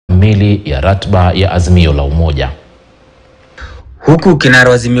kamili ya ratiba ya Azimio la Umoja. Huku kinara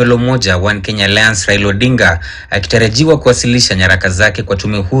wa Azimio la Umoja One Kenya Alliance Raila Odinga akitarajiwa kuwasilisha nyaraka zake kwa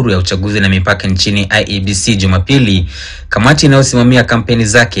tume huru ya uchaguzi na mipaka nchini IEBC Jumapili, kamati inayosimamia kampeni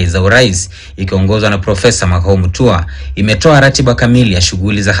zake za urais ikiongozwa na Profesa Makau Mutua imetoa ratiba kamili ya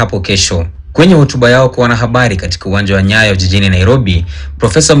shughuli za hapo kesho. Kwenye hotuba yao kwa wanahabari katika uwanja wa Nyayo jijini Nairobi,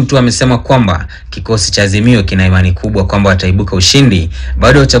 Profesa Mutua amesema kwamba kikosi cha Azimio kina imani kubwa kwamba wataibuka ushindi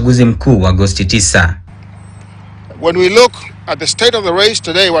baada ya uchaguzi mkuu wa Agosti 9. When we look at the state of the race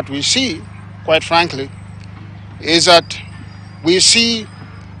today, what we see, quite frankly, is that we see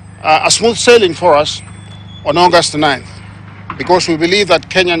a smooth sailing for us on August 9th, because we believe that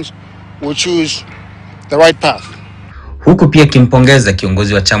Kenyans will choose the right path. Huku pia kimpongeza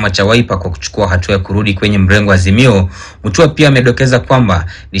kiongozi wa chama cha Wiper kwa kuchukua hatua ya kurudi kwenye mrengo wa Azimio, Mutua pia amedokeza kwamba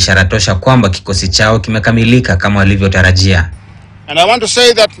ni ishara tosha kwamba kikosi chao kimekamilika kama walivyotarajia. And I want to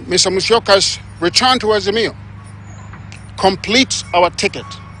say that Mr. Musyoka's return to Azimio completes our ticket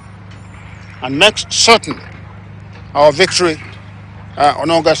and makes certain our victory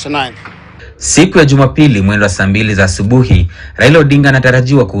on August 9th. Siku ya Jumapili mwendo wa saa 2 za asubuhi, Raila Odinga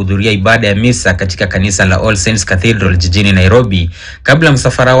anatarajiwa kuhudhuria ibada ya misa katika kanisa la All Saints Cathedral jijini Nairobi kabla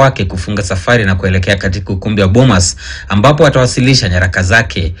msafara wake kufunga safari na kuelekea katika ukumbi wa Bomas ambapo atawasilisha nyaraka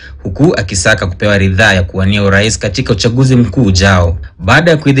zake, huku akisaka kupewa ridhaa ya kuwania urais katika uchaguzi mkuu ujao.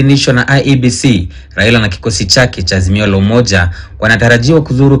 Baada ya kuidhinishwa na IEBC, Raila na kikosi chake cha Azimio la Umoja wanatarajiwa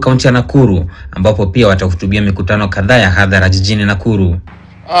kuzuru kaunti ya Nakuru ambapo pia watahutubia mikutano kadhaa ya hadhara jijini Nakuru.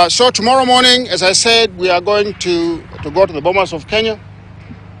 So tomorrow morning, as I said, we are going to go to the Bomas of Kenya.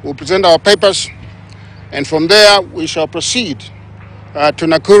 We'll present our papers, and from there we shall proceed to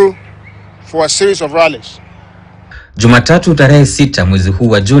Nakuru for a series of rallies. Jumatatu tarehe 6 mwezi huu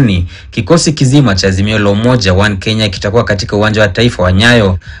wa Juni, kikosi kizima cha Azimio la Umoja One Kenya kitakuwa katika uwanja wa taifa wa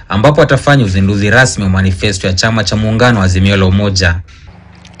Nyayo ambapo watafanya uzinduzi rasmi wa manifesto ya chama cha muungano wa Azimio la Umoja.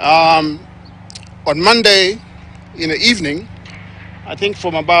 On Monday in the evening, I think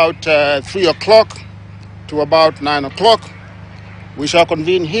from about 3 o'clock to about 9 o'clock, we shall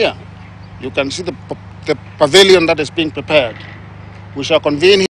convene here. You can see the pavilion that is being prepared. We shall convene here.